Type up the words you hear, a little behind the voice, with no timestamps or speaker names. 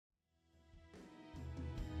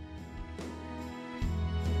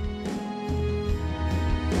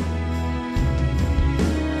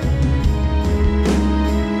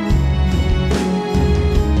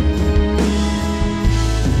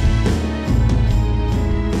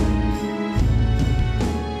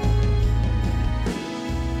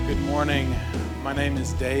My name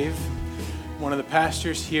is Dave, one of the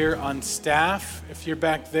pastors here on staff. If you're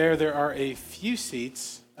back there, there are a few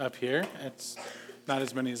seats up here. It's not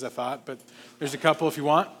as many as I thought, but there's a couple if you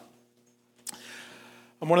want.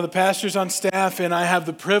 I'm one of the pastors on staff, and I have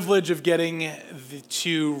the privilege of getting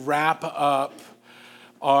to wrap up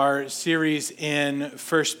our series in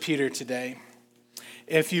 1 Peter today.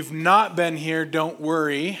 If you've not been here, don't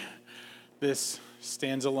worry. This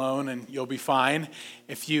stands alone and you'll be fine.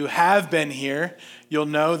 If you have been here, you'll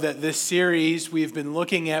know that this series we've been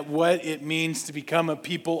looking at what it means to become a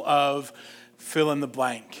people of fill in the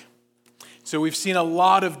blank. So we've seen a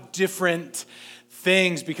lot of different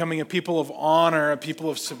things, becoming a people of honor, a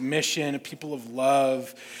people of submission, a people of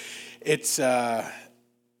love.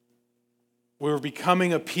 We're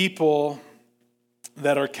becoming a people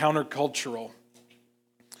that are countercultural.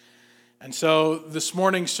 And so this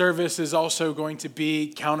morning's service is also going to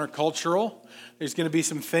be countercultural. There's going to be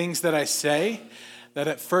some things that I say that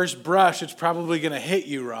at first brush, it's probably going to hit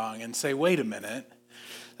you wrong and say, wait a minute,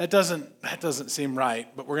 that doesn't seem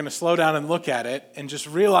right. But we're going to slow down and look at it and just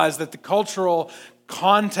realize that the cultural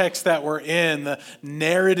context that we're in, the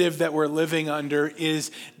narrative that we're living under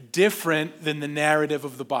is different than the narrative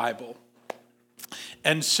of the Bible.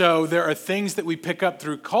 And so there are things that we pick up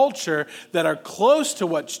through culture that are close to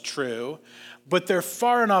what's true, but they're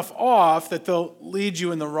far enough off that they'll lead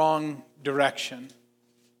you in the wrong direction.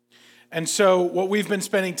 And so what we've been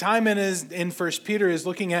spending time in 1 Peter is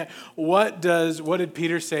looking at what did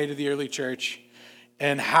Peter say to the early church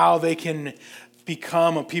and how they can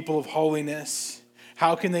become a people of holiness.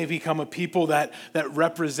 How can they become a people that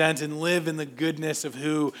represent and live in the goodness of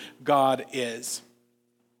who God is?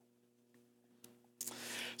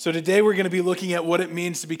 So today we're going to be looking at what it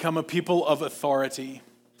means to become a people of authority.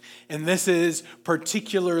 And this is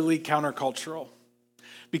particularly countercultural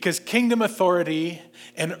because kingdom authority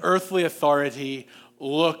and earthly authority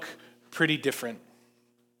look pretty different.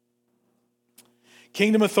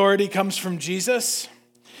 Kingdom authority comes from Jesus.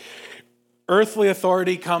 Earthly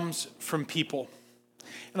authority comes from people.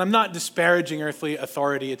 And I'm not disparaging earthly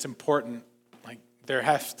authority. It's important. Like there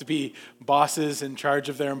has to be bosses in charge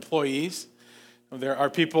of their employees. There are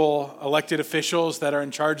people, elected officials that are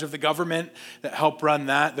in charge of the government that help run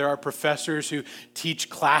that. There are professors who teach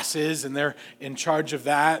classes and they're in charge of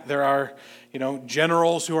that. There are,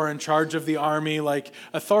 generals who are in charge of the army. Like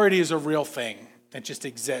authority is a real thing. It just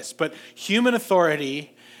exists. But human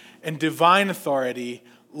authority and divine authority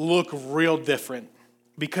look real different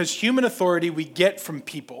because human authority we get from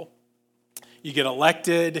people. You get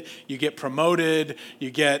elected, you get promoted,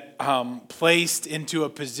 you get placed into a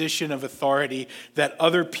position of authority that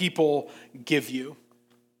other people give you.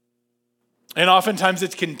 And oftentimes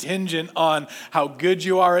it's contingent on how good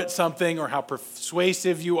you are at something or how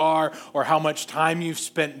persuasive you are or how much time you've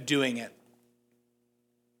spent doing it.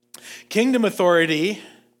 Kingdom authority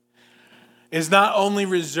is not only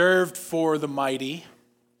reserved for the mighty,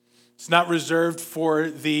 it's not reserved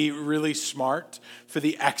for the really smart, for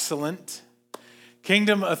the excellent.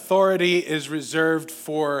 Kingdom authority is reserved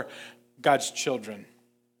for God's children.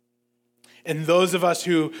 And those of us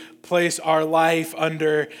who place our life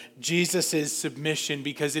under Jesus' submission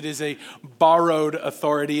because it is a borrowed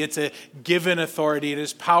authority, it's a given authority, it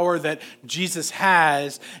is power that Jesus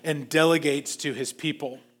has and delegates to his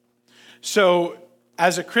people. So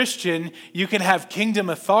as a Christian, you can have kingdom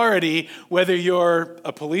authority whether you're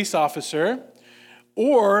a police officer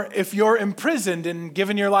or if you're imprisoned and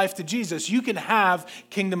given your life to Jesus, you can have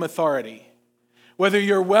kingdom authority. Whether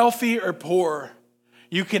you're wealthy or poor,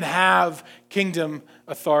 you can have kingdom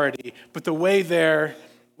authority. But the way there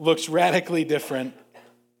looks radically different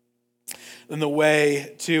than the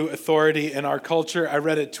way to authority in our culture. I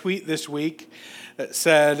read a tweet this week that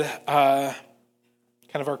said, kind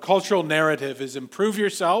of our cultural narrative is improve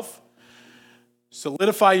yourself,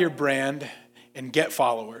 solidify your brand, and get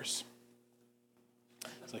followers.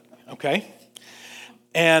 Okay,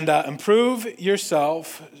 and improve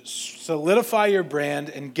yourself, solidify your brand,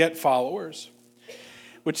 and get followers,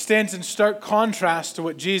 which stands in stark contrast to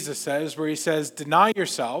what Jesus says, where he says, deny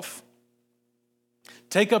yourself,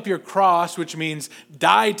 take up your cross, which means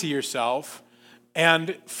die to yourself,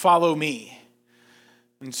 and follow me.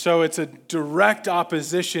 And so it's a direct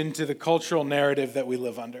opposition to the cultural narrative that we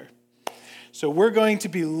live under. So we're going to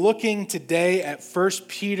be looking today at 1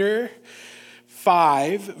 Peter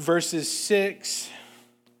 5, verses 6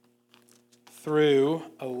 through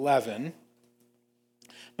 11.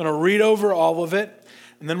 I'm going to read over all of it,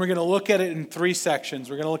 and then we're going to look at it in three sections.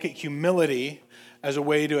 We're going to look at humility as a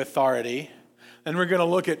way to authority. Then we're going to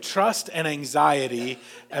look at trust and anxiety,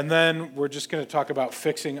 and then we're just going to talk about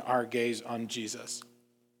fixing our gaze on Jesus.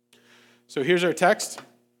 So here's our text.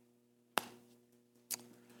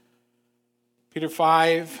 1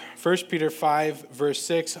 Peter 5, verse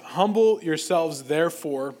 6. Humble yourselves,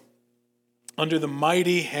 therefore, under the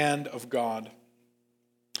mighty hand of God,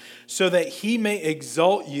 so that he may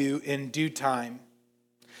exalt you in due time.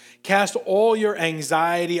 Cast all your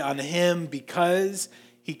anxiety on him because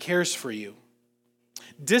he cares for you.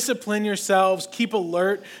 Discipline yourselves, keep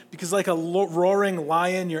alert, because like a roaring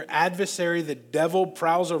lion, your adversary, the devil,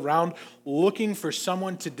 prowls around looking for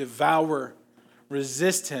someone to devour.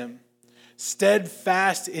 Resist him,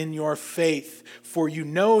 steadfast in your faith, for you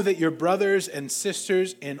know that your brothers and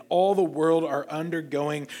sisters in all the world are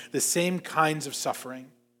undergoing the same kinds of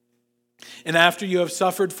suffering. And after you have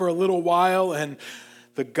suffered for a little while, and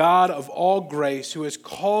the God of all grace, who has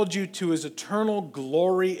called you to his eternal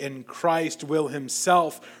glory in Christ, will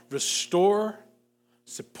himself restore,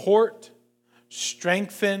 support,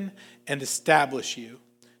 strengthen, and establish you.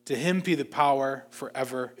 To him be the power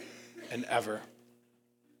forever and ever.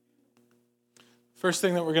 First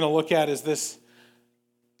thing that we're going to look at is this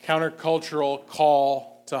countercultural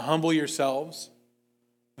call to humble yourselves,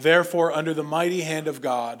 therefore under the mighty hand of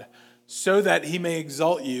God, so that he may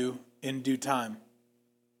exalt you in due time.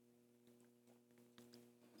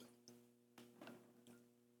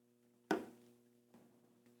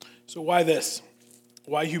 So why this?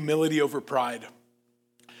 Why humility over pride?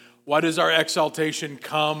 Why does our exaltation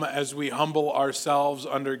come as we humble ourselves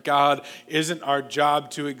under God? Isn't our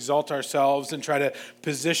job to exalt ourselves and try to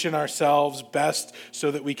position ourselves best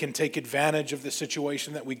so that we can take advantage of the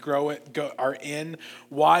situation that we are in?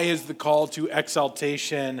 Why is the call to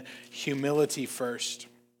exaltation humility first?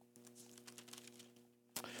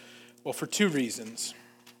 Well, for two reasons.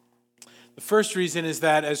 The first reason is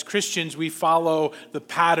that as Christians, we follow the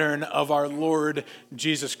pattern of our Lord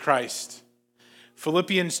Jesus Christ.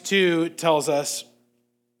 Philippians 2 tells us,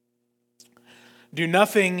 do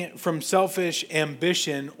nothing from selfish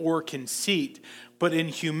ambition or conceit, but in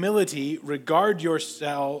humility regard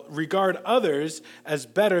others as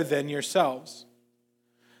better than yourselves.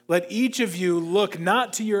 Let each of you look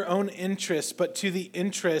not to your own interests, but to the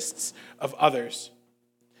interests of others.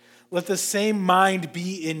 Let the same mind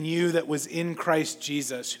be in you that was in Christ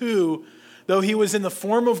Jesus, who, though he was in the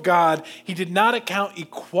form of God, he did not account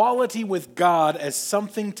equality with God as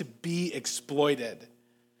something to be exploited.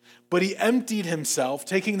 But he emptied himself,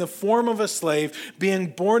 taking the form of a slave, being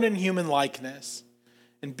born in human likeness.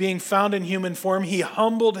 And being found in human form, he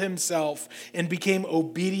humbled himself and became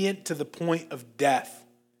obedient to the point of death,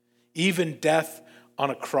 even death on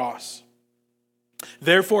a cross.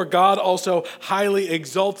 Therefore, God also highly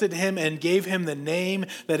exalted him and gave him the name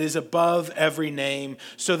that is above every name,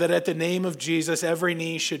 so that at the name of Jesus every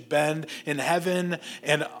knee should bend in heaven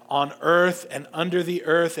and on earth and under the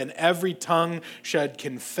earth, and every tongue should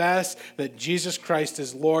confess that Jesus Christ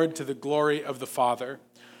is Lord, to the glory of the Father.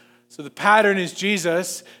 So the pattern is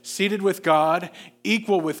Jesus, seated with God,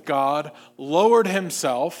 equal with God, lowered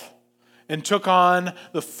himself and took on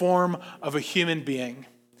the form of a human being.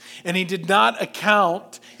 And he did not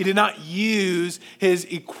use his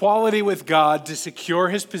equality with God to secure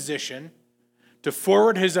his position, to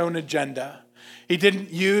forward his own agenda. He didn't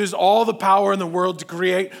use all the power in the world to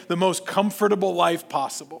create the most comfortable life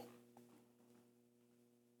possible.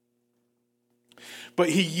 But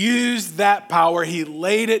he used that power, he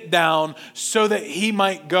laid it down so that he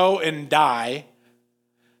might go and die,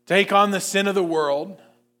 take on the sin of the world,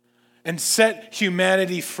 and set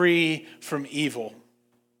humanity free from evil.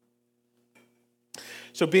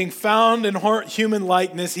 So being found in human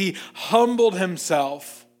likeness, he humbled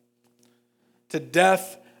himself to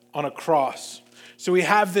death on a cross. So we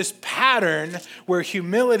have this pattern where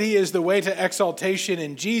humility is the way to exaltation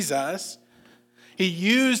in Jesus. He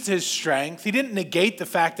used his strength. He didn't negate the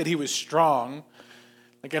fact that he was strong.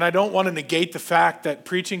 And I don't want to negate the fact that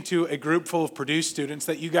preaching to a group full of Purdue students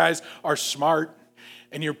that you guys are smart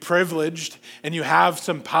and you're privileged, and you have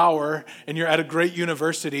some power, and you're at a great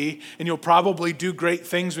university, and you'll probably do great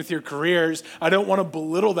things with your careers. I don't want to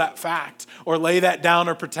belittle that fact or lay that down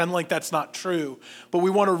or pretend like that's not true. But we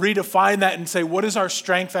want to redefine that and say, what is our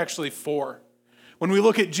strength actually for? When we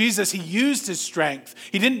look at Jesus, he used his strength.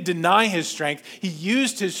 He didn't deny his strength. He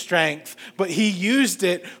used his strength, but he used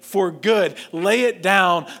it for good. Lay it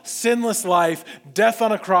down, sinless life, death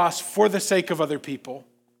on a cross for the sake of other people.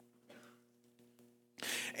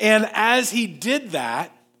 And as he did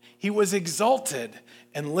that, he was exalted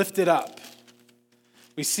and lifted up.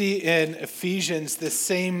 We see in Ephesians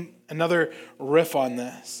another riff on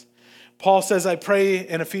this. Paul says, I pray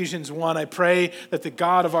in Ephesians 1, I pray that the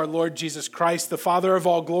God of our Lord Jesus Christ, the Father of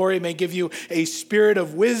all glory, may give you a spirit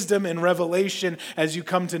of wisdom and revelation as you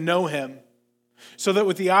come to know him, so that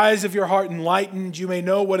with the eyes of your heart enlightened, you may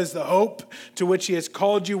know what is the hope to which he has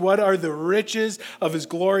called you, what are the riches of his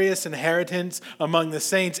glorious inheritance among the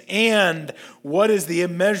saints, and what is the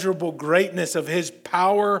immeasurable greatness of his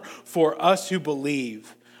power for us who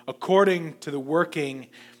believe, according to the working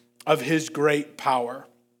of his great power.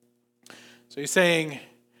 So he's saying,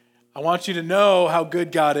 I want you to know how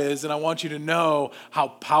good God is, and I want you to know how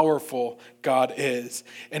powerful God is.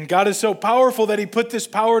 And God is so powerful that he put this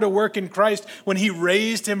power to work in Christ when he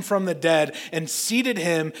raised him from the dead and seated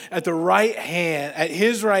him at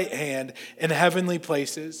his right hand in heavenly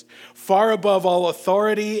places, far above all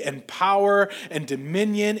authority and power and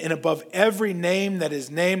dominion, and above every name that is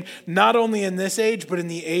named, not only in this age, but in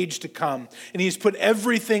the age to come. And he's put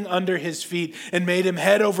everything under his feet and made him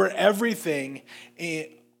head over everything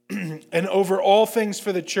and over all things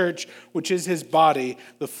for the church, which is his body,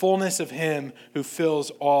 the fullness of him who fills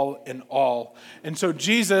all in all. And so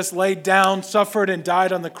Jesus laid down, suffered, and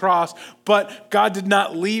died on the cross, but God did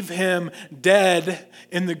not leave him dead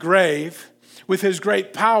in the grave. With his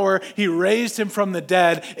great power, he raised him from the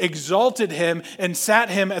dead, exalted him, and sat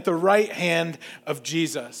him at the right hand of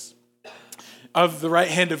Jesus. Of the right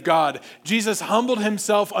hand of God. Jesus humbled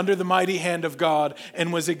himself under the mighty hand of God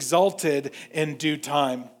and was exalted in due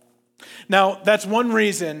time. Now, that's one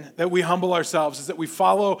reason that we humble ourselves, is that we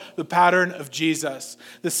follow the pattern of Jesus.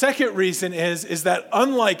 The second reason is that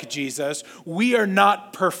unlike Jesus, we are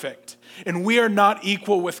not perfect and we are not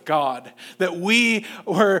equal with God. That we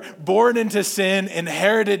were born into sin,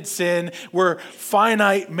 inherited sin, we're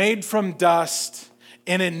finite, made from dust,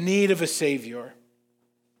 and in need of a Savior.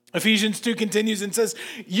 Ephesians 2 continues and says,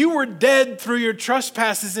 you were dead through your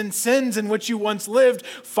trespasses and sins in which you once lived,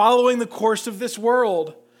 following the course of this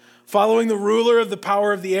world, following the ruler of the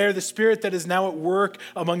power of the air, the spirit that is now at work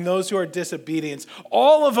among those who are disobedient.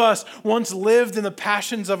 All of us once lived in the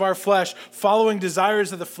passions of our flesh, following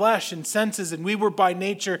desires of the flesh and senses, and we were by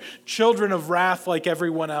nature children of wrath like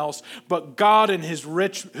everyone else. But God,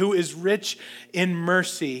 who is rich in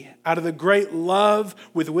mercy, out of the great love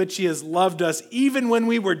with which he has loved us, even when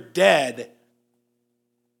we were dead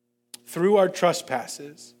through our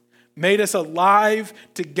trespasses, made us alive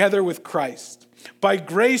together with Christ. By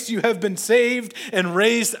grace you have been saved, and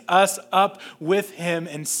raised us up with him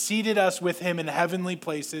and seated us with him in heavenly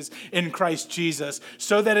places in Christ Jesus,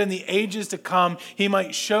 so that in the ages to come he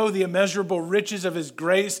might show the immeasurable riches of his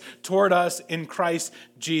grace toward us in Christ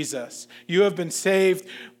Jesus. You have been saved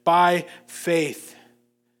by faith.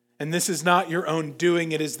 And this is not your own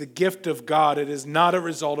doing. It is the gift of God. It is not a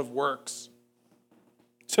result of works,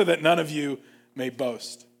 so that none of you may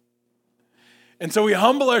boast. And so we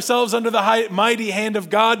humble ourselves under the mighty hand of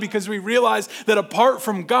God because we realize that apart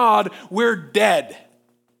from God, we're dead.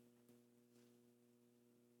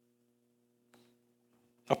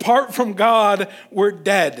 Apart from God, we're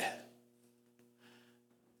dead.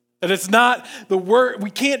 That it's not the work, we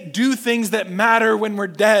can't do things that matter when we're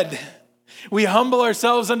dead. We humble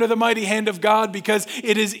ourselves under the mighty hand of God because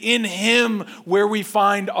it is in him where we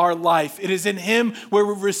find our life. It is in him where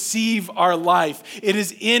we receive our life. It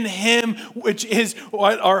is in him which is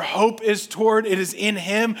what our hope is toward. It is in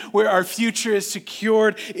him where our future is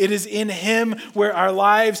secured. It is in him where our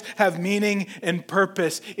lives have meaning and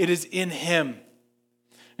purpose. It is in him.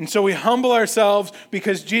 And so we humble ourselves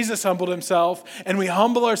because Jesus humbled himself, and we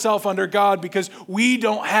humble ourselves under God because we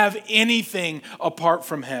don't have anything apart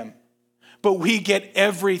from him. But we get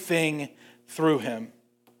everything through him.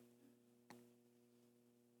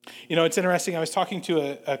 You know, it's interesting. I was talking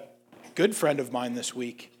to a good friend of mine last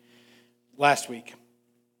week.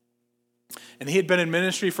 And he had been in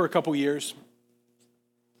ministry for a couple years.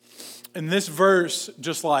 And this verse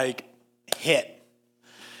just hit.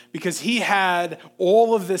 Because he had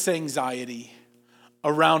all of this anxiety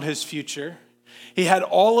around his future. He had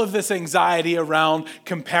all of this anxiety around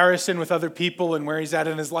comparison with other people and where he's at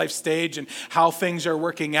in his life stage and how things are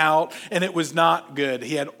working out. And it was not good.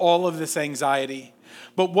 He had all of this anxiety.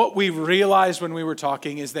 But what we realized when we were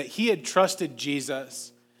talking is that he had trusted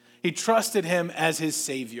Jesus. He trusted him as his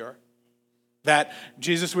Savior. That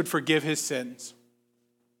Jesus would forgive his sins.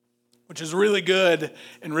 Which is really good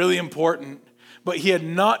and really important. But he had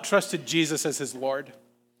not trusted Jesus as his Lord.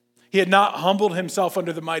 He had not humbled himself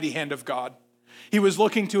under the mighty hand of God. He was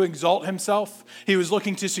looking to exalt himself. He was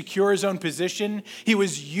looking to secure his own position. He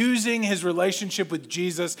was using his relationship with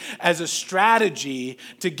Jesus as a strategy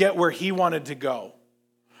to get where he wanted to go.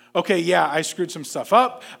 Okay, yeah, I screwed some stuff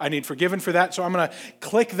up. I need forgiven for that. So I'm going to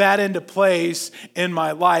click that into place in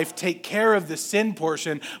my life, take care of the sin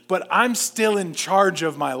portion, but I'm still in charge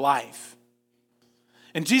of my life.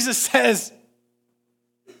 And Jesus says,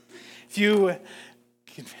 the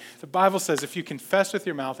Bible says, if you confess with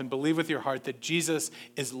your mouth and believe with your heart that Jesus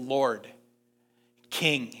is Lord,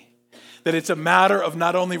 King, that it's a matter of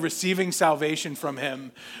not only receiving salvation from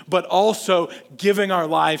him, but also giving our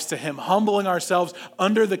lives to him, humbling ourselves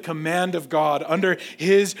under the command of God, under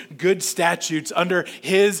his good statutes, under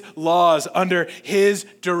his laws, under his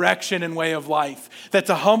direction and way of life. That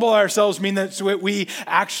to humble ourselves means that we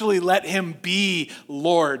actually let him be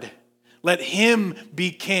Lord. Let him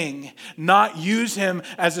be king, not use him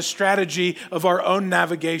as a strategy of our own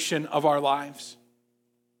navigation of our lives.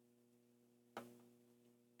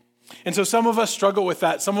 And so some of us struggle with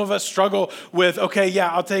that. Some of us struggle with, okay, yeah,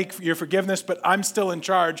 I'll take your forgiveness, but I'm still in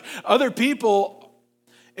charge. Other people,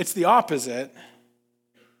 it's the opposite.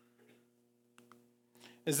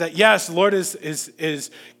 Is that, yes, the Lord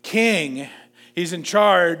is king. He's in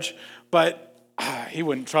charge, but he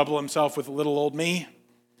wouldn't trouble himself with little old me.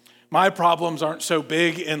 My problems aren't so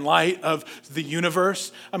big in light of the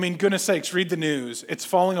universe. I mean, goodness sakes, read the news. It's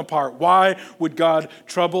falling apart. Why would God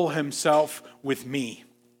trouble himself with me?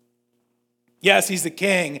 Yes, he's the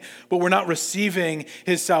king, but we're not receiving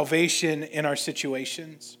his salvation in our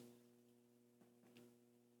situations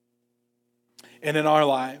and in our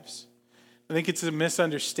lives. I think it's a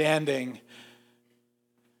misunderstanding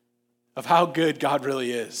of how good God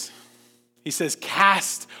really is. He says,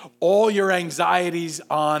 cast all your anxieties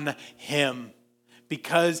on him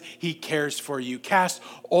because he cares for you. Cast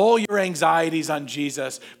all your anxieties on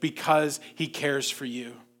Jesus because he cares for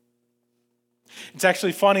you. It's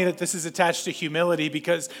actually funny that this is attached to humility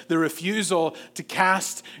because the refusal to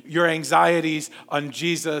cast your anxieties on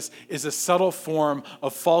Jesus is a subtle form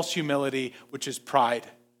of false humility, which is pride.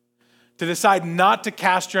 To decide not to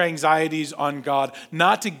cast your anxieties on God,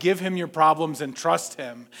 not to give him your problems and trust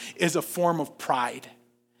him, is a form of pride.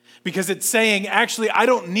 Because it's saying, actually, I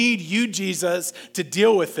don't need you, Jesus, to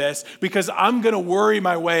deal with this because I'm going to worry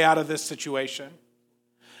my way out of this situation.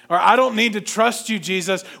 Or I don't need to trust you,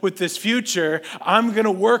 Jesus, with this future. I'm going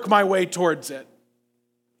to work my way towards it.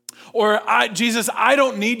 Or Jesus, I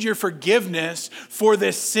don't need your forgiveness for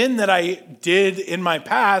this sin that I did in my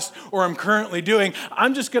past or I'm currently doing.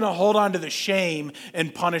 I'm just going to hold on to the shame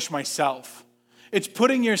and punish myself. It's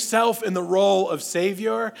putting yourself in the role of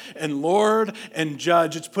Savior and Lord and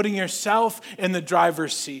Judge. It's putting yourself in the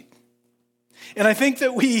driver's seat. And I think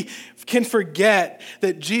that we can forget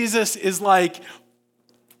that Jesus is like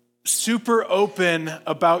super open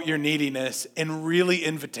about your neediness and really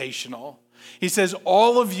invitational. He says,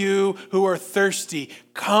 all of you who are thirsty,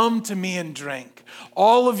 come to me and drink.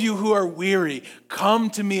 All of you who are weary,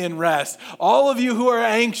 come to me and rest. All of you who are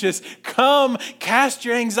anxious, come cast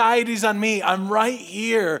your anxieties on me. I'm right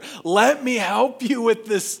here. Let me help you with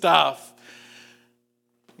this stuff.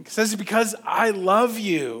 He says, because I love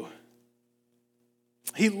you.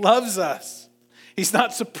 He loves us. He's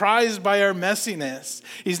not surprised by our messiness.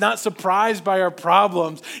 He's not surprised by our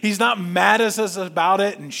problems. He's not mad at us about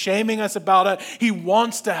it and shaming us about it. He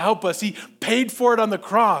wants to help us. He paid for it on the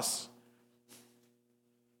cross.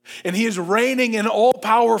 And he is reigning and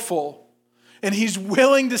all-powerful. And he's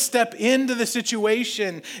willing to step into the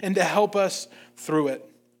situation and to help us through it.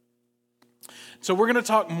 So we're going to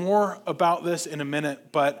talk more about this in a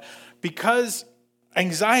minute, but because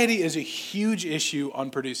anxiety is a huge issue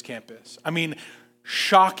on Purdue's campus. I mean,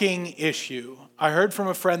 shocking issue. I heard from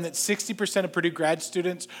a friend that 60% of Purdue grad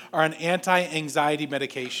students are on anti-anxiety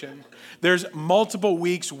medication. There's multiple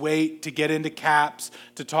weeks wait to get into CAPS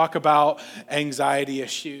to talk about anxiety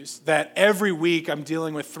issues. That every week I'm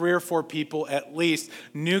dealing with 3 or 4 people, at least,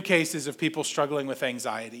 new cases of people struggling with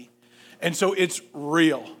anxiety. And so it's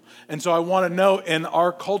real. And so I want to know in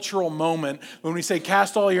our cultural moment, when we say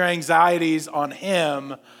cast all your anxieties on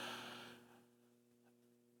him,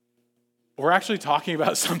 we're actually talking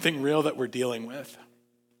about something real that we're dealing with.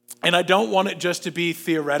 And I don't want it just to be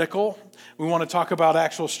theoretical. We want to talk about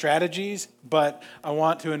actual strategies, but I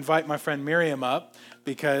want to invite my friend Miriam up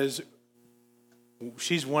because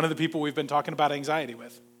she's one of the people we've been talking about anxiety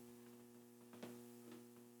with.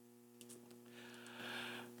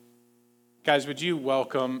 Guys, would you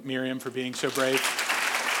welcome Miriam for being so brave?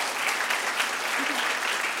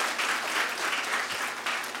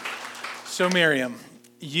 So Miriam,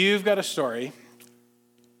 you've got a story.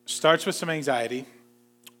 Starts with some anxiety.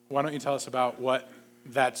 Why don't you tell us about what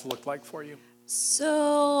that's looked like for you?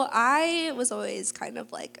 So I was always kind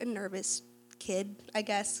of like a nervous kid, I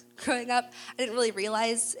guess, growing up. I didn't really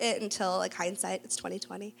realize it until, like, hindsight. It's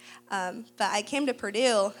 2020. But I came to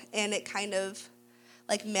Purdue, and it kind of,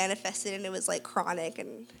 like, manifested, and it was, like, chronic,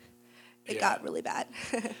 and it got really bad.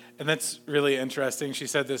 And that's really interesting. She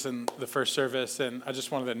said this in the first service, and I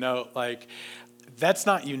just wanted to note, like, that's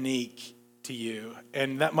not unique to you.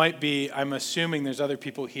 And that might be, I'm assuming there's other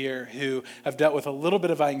people here who have dealt with a little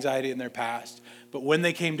bit of anxiety in their past, but when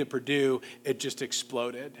they came to Purdue, it just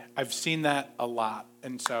exploded. I've seen that a lot.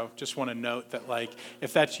 And so just want to note that, like,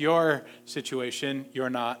 if that's your situation, you're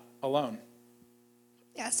not alone.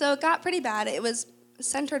 Yeah, so it got pretty bad. It was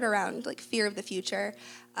centered around, like, fear of the future.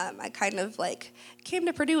 I kind of, like, came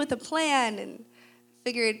to Purdue with a plan and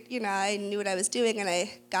figured, I knew what I was doing, and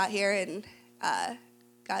I got here, and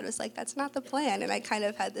God was like, that's not the plan. And I kind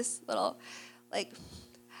of had this little, like,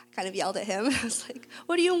 kind of yelled at him. I was like,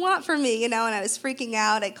 what do you want from me? And I was freaking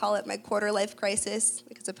out. I call it my quarter life crisis,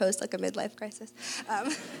 as opposed to, like, a midlife crisis.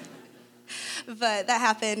 But that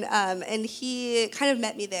happened, and he kind of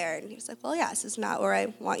met me there, and he was like, well, yeah, this is not where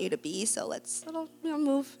I want you to be, so let's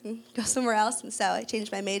move and go somewhere else. And so I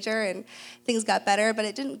changed my major, and things got better, but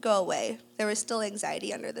it didn't go away. There was still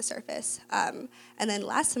anxiety under the surface. And then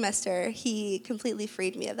last semester, he completely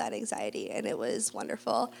freed me of that anxiety, and it was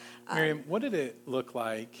wonderful. Miriam, what did it look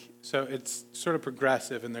like? So it's sort of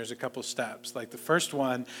progressive, and there's a couple steps. Like, the first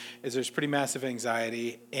one is there's pretty massive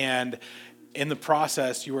anxiety, and in the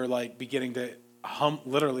process, you were, like, beginning to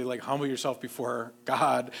literally, like, humble yourself before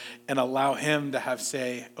God and allow him to have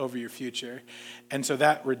say over your future. And so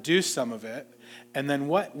that reduced some of it. And then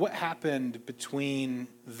what happened between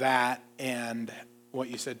that and what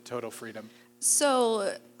you said, total freedom?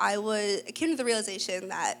 So I came to the realization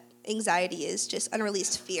that anxiety is just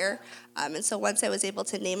unreleased fear. And so once I was able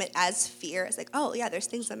to name it as fear, I was like, oh, yeah, there's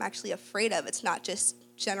things I'm actually afraid of. It's not just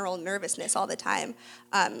general nervousness all the time.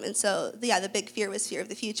 And so, the big fear was fear of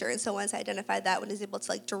the future. And so once I identified that, when I was able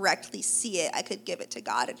to, like, directly see it, I could give it to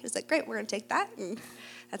God. And he was like, great, we're going to take that. And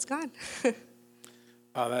that's gone.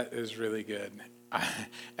 Oh, that is really good.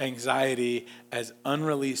 Anxiety as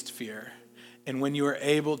unreleased fear. And when you were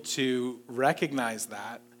able to recognize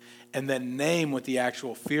that and then name what the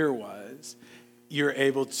actual fear was, you're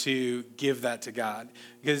able to give that to God.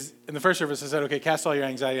 Because in the first service, I said, okay, cast all your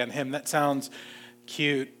anxiety on him. That sounds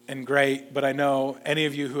cute and great, but I know any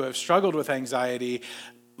of you who have struggled with anxiety,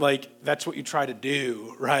 like, that's what you try to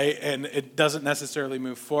do, right? And it doesn't necessarily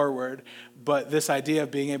move forward. But this idea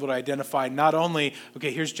of being able to identify not only,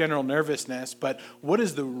 okay, here's general nervousness, but what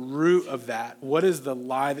is the root of that? What is the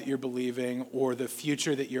lie that you're believing or the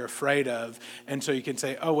future that you're afraid of? And so you can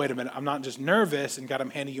say, oh, wait a minute, I'm not just nervous, and God,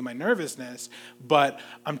 I'm handing you my nervousness, but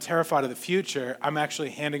I'm terrified of the future. I'm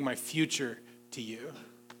actually handing my future to you.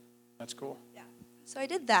 That's cool. So I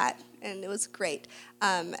did that, and it was great.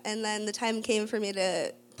 And then the time came for me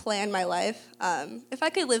to plan my life. If I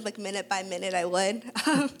could live, like, minute by minute, I would.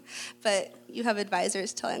 But you have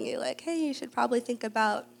advisors telling you, like, hey, you should probably think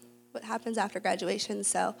about what happens after graduation.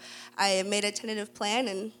 So I made a tentative plan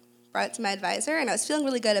and brought it to my advisor, and I was feeling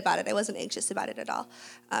really good about it. I wasn't anxious about it at all.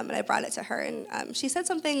 And I brought it to her, and she said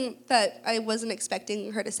something that I wasn't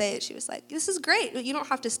expecting her to say. She was like, this is great. You don't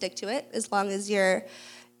have to stick to it as long as you're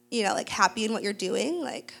like, happy in what you're doing,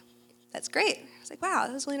 like, that's great. I was like, wow,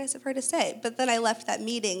 that was really nice of her to say. But then I left that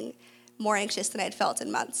meeting more anxious than I'd felt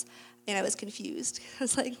in months, and I was confused. I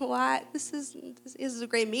was like, what? This is a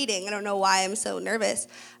great meeting. I don't know why I'm so nervous.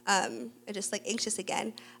 And just, like, anxious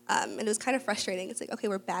again. And it was kind of frustrating. It's like, okay,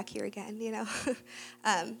 we're back here again,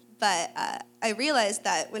 But I realized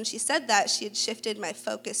that when she said that, she had shifted my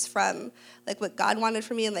focus from, like, what God wanted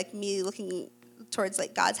for me and, like, me looking towards,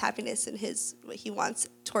 like, God's happiness and what he wants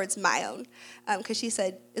towards my own. Because she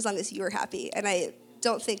said, as long as you're happy. And I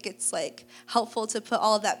don't think it's, like, helpful to put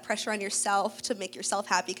all of that pressure on yourself to make yourself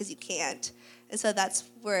happy, because you can't. And so that's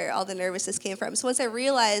where all the nervousness came from. So once I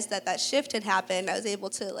realized that shift had happened, I was able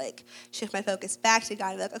to, like, shift my focus back to God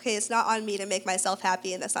and be like, okay, it's not on me to make myself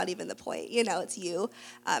happy, and that's not even the point. It's you.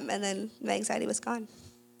 And then my anxiety was gone.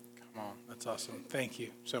 Come on, that's awesome. Thank you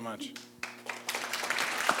so much.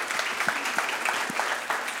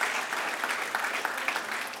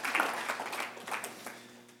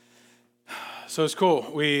 So it's cool.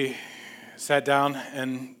 We sat down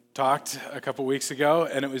and talked a couple weeks ago,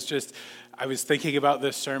 and it was just, I was thinking about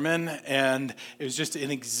this sermon, and it was just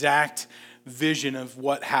an exact vision of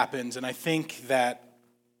what happens. And I think that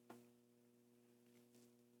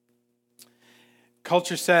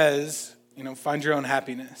culture says, find your own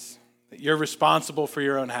happiness, that you're responsible for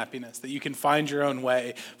your own happiness, that you can find your own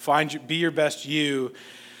way, be your best you,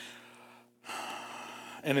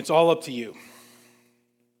 and it's all up to you.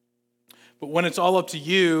 But when it's all up to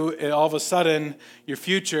you, all of a sudden, your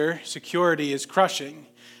future security is crushing.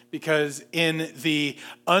 Because in the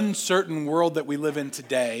uncertain world that we live in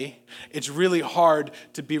today, it's really hard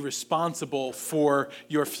to be responsible for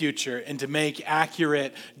your future and to make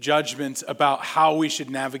accurate judgments about how we should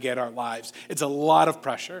navigate our lives. It's a lot of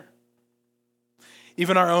pressure.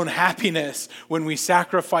 Even our own happiness, when we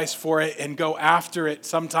sacrifice for it and go after it,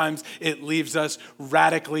 sometimes it leaves us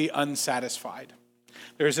radically unsatisfied.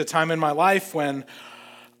 There's a time in my life when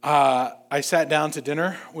I sat down to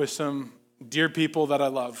dinner with some dear people that I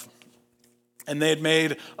love. And they had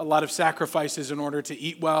made a lot of sacrifices in order to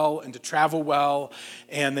eat well and to travel well.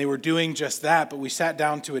 And they were doing just that. But we sat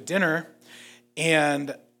down to a dinner,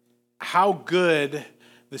 and how good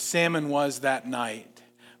the salmon was that night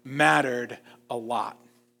mattered a lot.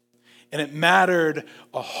 And it mattered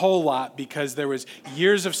a whole lot because there was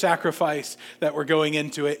years of sacrifice that were going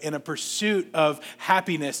into it in a pursuit of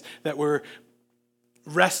happiness that were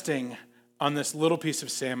resting on this little piece of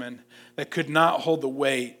salmon that could not hold the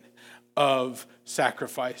weight of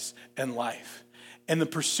sacrifice and life. And the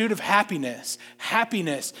pursuit of happiness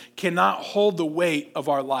cannot hold the weight of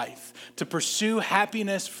our life. To pursue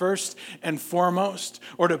happiness first and foremost,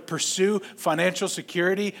 or to pursue financial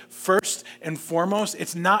security first and foremost,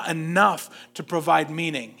 it's not enough to provide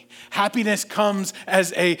meaning. Happiness comes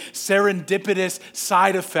as a serendipitous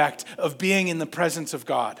side effect of being in the presence of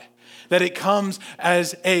God. That it comes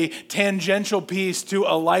as a tangential piece to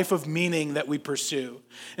a life of meaning that we pursue.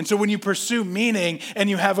 And so when you pursue meaning and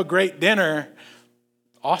you have a great dinner,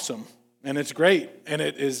 awesome. And it's great. And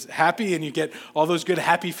it is happy and you get all those good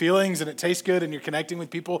happy feelings and it tastes good and you're connecting with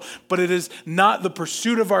people. But it is not the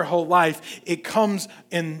pursuit of our whole life. It comes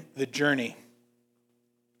in the journey.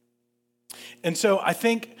 And so I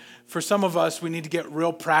think for some of us, we need to get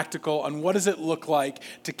real practical on what does it look like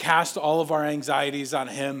to cast all of our anxieties on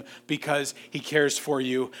him because he cares for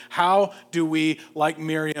you. How do we, like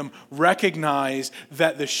Miriam, recognize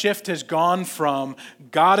that the shift has gone from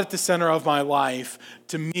God at the center of my life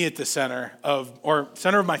to me at the center of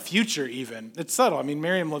my future even? It's subtle. I mean,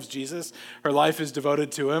 Miriam loves Jesus. Her life is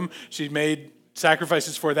devoted to him. She made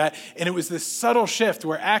sacrifices for that. And it was this subtle shift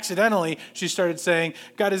where accidentally she started saying,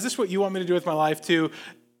 God, is this what you want me to do with my life too?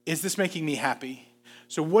 Is this making me happy?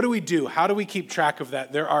 So what do we do? How do we keep track of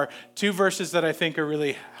that? There are two verses that I think are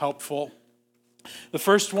really helpful. The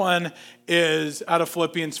first one is out of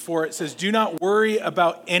Philippians 4. It says, do not worry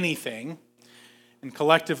about anything. And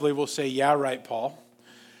collectively we'll say, yeah, right, Paul.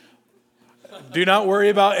 Do not worry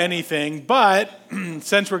about anything. But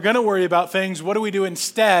since we're going to worry about things, what do we do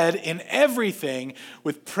instead? In everything,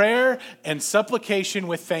 with prayer and supplication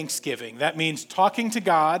with thanksgiving. That means talking to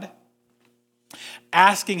God,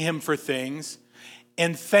 asking him for things,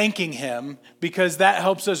 and thanking him, because that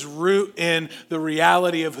helps us root in the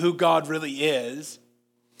reality of who God really is.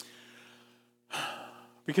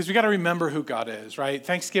 Because we got to remember who God is, right?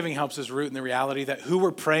 Thanksgiving helps us root in the reality that who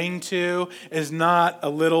we're praying to is not a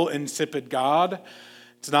little insipid God.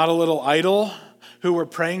 It's not a little idol. Who we're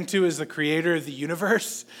praying to is the creator of the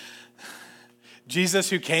universe. Jesus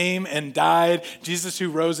who came and died, Jesus who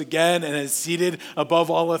rose again and is seated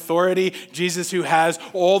above all authority, Jesus who has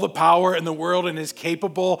all the power in the world and is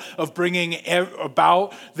capable of bringing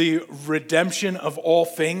about the redemption of all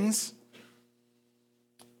things.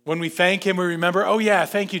 When we thank him, we remember, oh yeah,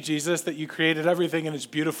 thank you, Jesus, that you created everything and it's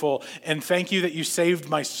beautiful. And thank you that you saved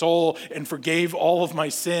my soul and forgave all of my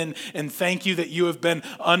sin. And thank you that you have been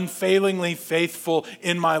unfailingly faithful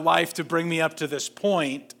in my life to bring me up to this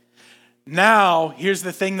point. Now, here's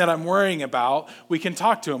the thing that I'm worrying about. We can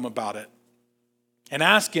talk to him about it and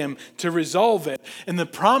ask him to resolve it. And the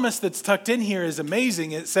promise that's tucked in here is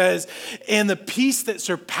amazing. It says, and the peace that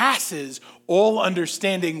surpasses all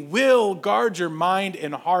understanding will guard your mind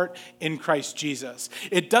and heart in Christ Jesus.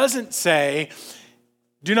 It doesn't say,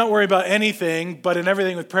 do not worry about anything, but in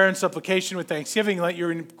everything with prayer and supplication, with thanksgiving, let your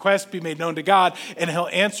request be made known to God, and he'll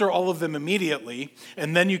answer all of them immediately,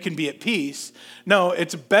 and then you can be at peace. No,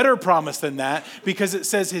 it's a better promise than that, because it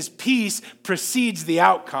says his peace precedes the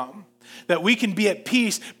outcome, that we can be at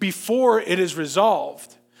peace before it is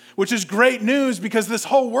resolved. Which is great news because this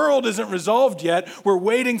whole world isn't resolved yet. We're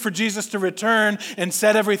waiting for Jesus to return and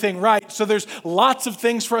set everything right. So there's lots of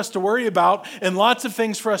things for us to worry about and lots of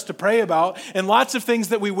things for us to pray about and lots of things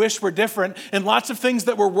that we wish were different and lots of things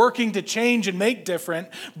that we're working to change and make different.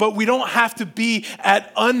 But we don't have to be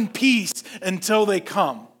at unpeace until they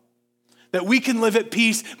come. That we can live at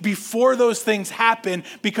peace before those things happen,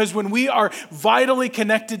 because when we are vitally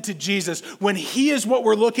connected to Jesus, when he is what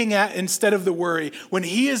we're looking at instead of the worry, when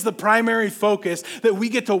he is the primary focus, that we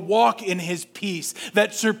get to walk in his peace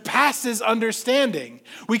that surpasses understanding.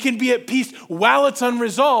 We can be at peace while it's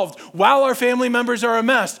unresolved, while our family members are a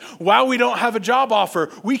mess, while we don't have a job offer.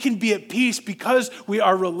 We can be at peace because we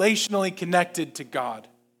are relationally connected to God.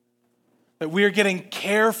 That we are getting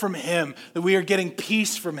care from him, that we are getting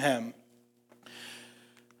peace from him.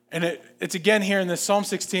 And it's again here in this Psalm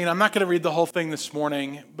 16. I'm not going to read the whole thing this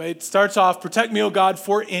morning, but it starts off, protect me, O God,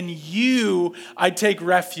 for in you I take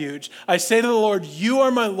refuge. I say to the Lord, you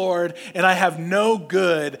are my Lord, and I have no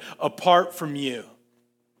good apart from you.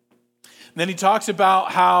 And then he talks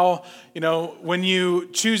about how, when you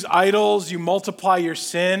choose idols, you multiply your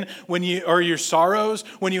sin, or your sorrows.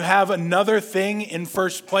 When you have another thing in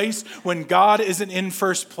first place, when God isn't in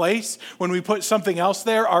first place, when we put something else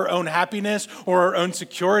there, our own happiness or our own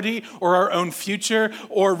security or our own future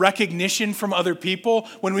or recognition from other people,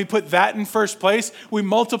 when we put that in first place, we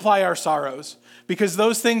multiply our sorrows. Because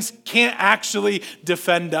those things can't actually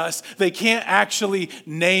defend us. They can't actually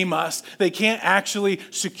name us. They can't actually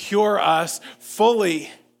secure us fully,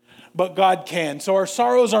 but God can. So our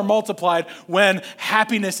sorrows are multiplied when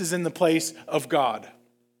happiness is in the place of God.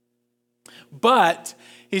 But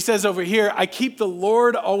he says over here, I keep the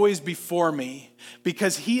Lord always before me,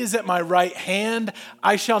 because he is at my right hand,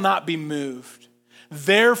 I shall not be moved.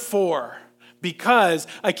 Therefore, because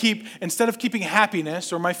instead of keeping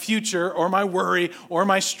happiness or my future or my worry or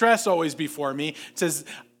my stress always before me, it says,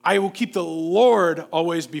 I will keep the Lord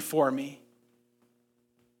always before me.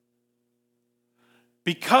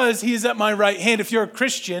 Because he is at my right hand. If you're a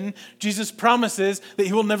Christian, Jesus promises that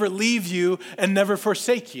he will never leave you and never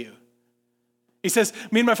forsake you. He says,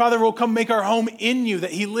 me and my Father will come make our home in you,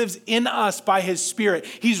 that he lives in us by his Spirit.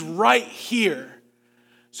 He's right here.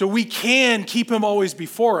 So we can keep him always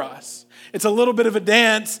before us. It's a little bit of a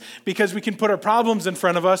dance because we can put our problems in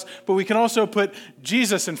front of us, but we can also put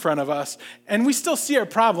Jesus in front of us. And we still see our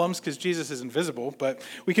problems because Jesus is invisible, but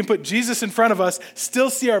we can put Jesus in front of us, still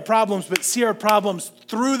see our problems, but see our problems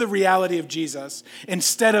through the reality of Jesus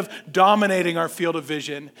instead of dominating our field of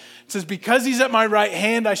vision. It says, because he's at my right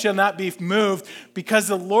hand, I shall not be moved. Because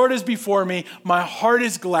the Lord is before me, my heart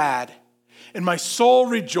is glad and my soul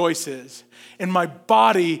rejoices. And my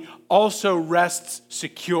body also rests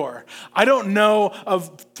secure. I don't know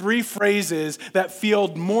of 3 phrases that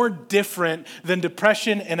feel more different than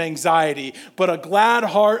depression and anxiety, but a glad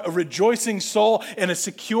heart, a rejoicing soul, and a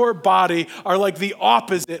secure body are like the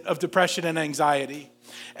opposite of depression and anxiety.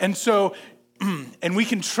 And so, and we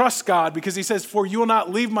can trust God because he says, for you will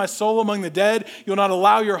not leave my soul among the dead. You will not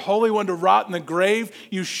allow your Holy One to rot in the grave.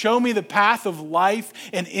 You show me the path of life,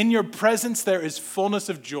 and in your presence there is fullness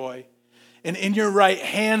of joy. And in your right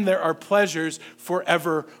hand there are pleasures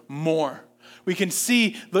forevermore. We can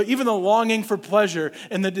see even the longing for pleasure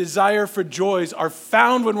and the desire for joys are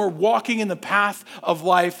found when we're walking in the path of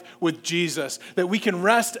life with Jesus. That we can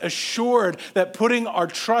rest assured that putting our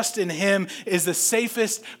trust in him is the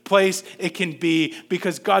safest place it can be,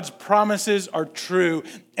 because God's promises are true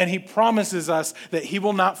and he promises us that he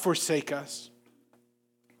will not forsake us.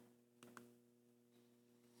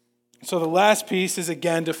 So the last piece is,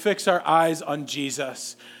 again, to fix our eyes on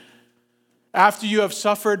Jesus. After you have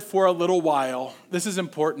suffered for a little while, this is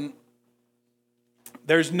important.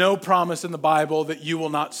 There's no promise in the Bible that you will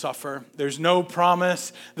not suffer. There's no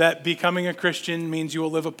promise that becoming a Christian means you will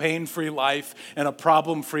live a pain-free life and a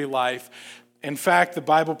problem-free life. In fact, the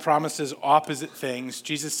Bible promises opposite things.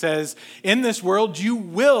 Jesus says, in this world you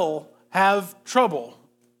will have trouble.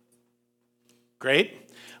 Great.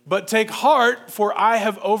 But take heart, for I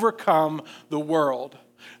have overcome the world.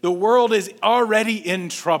 The world is already in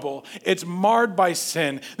trouble. It's marred by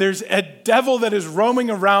sin. There's a devil that is roaming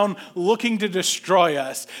around looking to destroy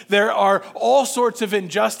us. There are all sorts of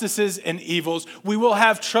injustices and evils. We will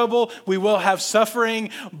have trouble. We will have suffering.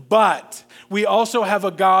 But we also have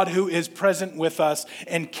a God who is present with us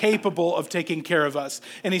and capable of taking care of us.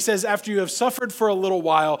 And he says, after you have suffered for a little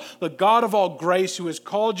while, the God of all grace, who has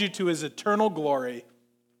called you to his eternal glory,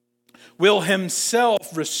 will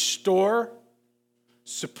himself restore,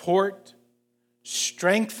 support,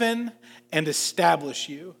 strengthen, and establish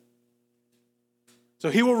you.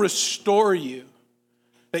 So he will restore you.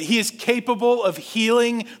 That he is capable of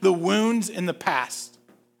healing the wounds in the past.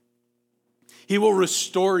 He will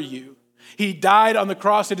restore you. He died on the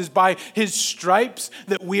cross. It is by his stripes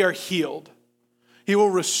that we are healed. He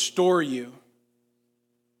will restore you.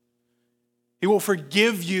 He will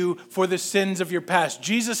forgive you for the sins of your past.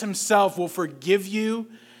 Jesus himself will forgive you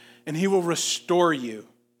and he will restore you.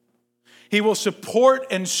 He will support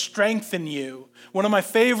and strengthen you. One of my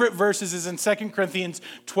favorite verses is in 2 Corinthians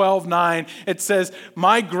 12:9. It says,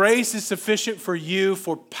 "My grace is sufficient for you,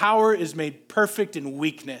 for power is made perfect in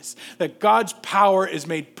weakness." That God's power is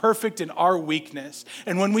made perfect in our weakness.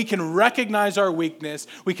 And when we can recognize our weakness,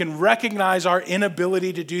 we can recognize our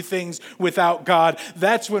inability to do things without God.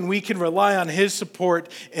 That's when we can rely on his support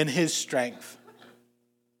and his strength.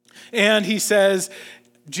 And he says,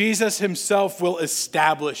 Jesus himself will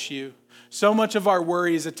establish you. So much of our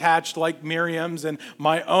worry is attached, like Miriam's and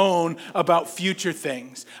my own, about future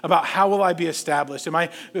things, about how will I be established? Am I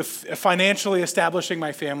financially establishing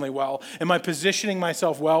my family well? Am I positioning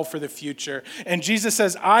myself well for the future? And Jesus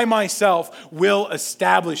says, I myself will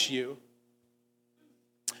establish you.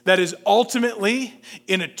 That is ultimately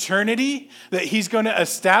in eternity, that he's going to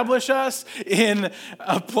establish us in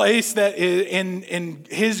a place that is in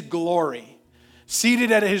his glory,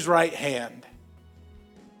 seated at his right hand.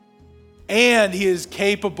 And he is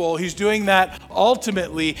capable. He's doing that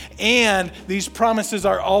ultimately. And these promises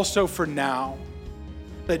are also for now.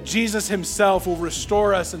 That Jesus himself will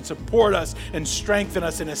restore us and support us and strengthen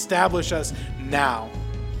us and establish us now.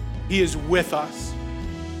 He is with us.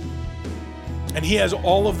 And he has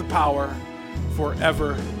all of the power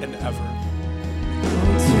forever and ever.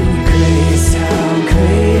 To grace, how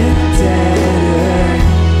great